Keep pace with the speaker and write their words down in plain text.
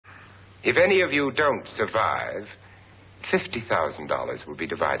If any of you don't survive, $50,000 will be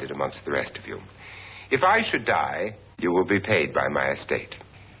divided amongst the rest of you. If I should die, you will be paid by my estate.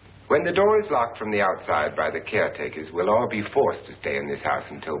 When the door is locked from the outside by the caretakers, we'll all be forced to stay in this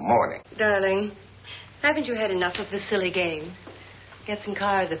house until morning. Darling, haven't you had enough of the silly game? Get some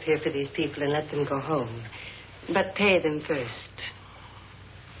cars up here for these people and let them go home. But pay them first.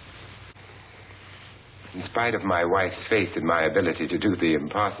 In spite of my wife's faith in my ability to do the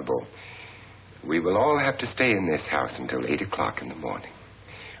impossible, we will all have to stay in this house until 8 o'clock in the morning.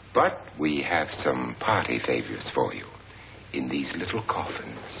 But we have some party favors for you in these little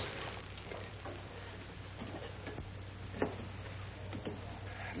coffins.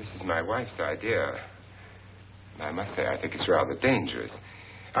 This is my wife's idea. I must say, I think it's rather dangerous.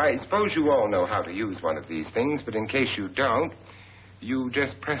 I suppose you all know how to use one of these things, but in case you don't, you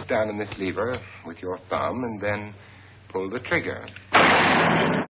just press down on this lever with your thumb and then pull the trigger.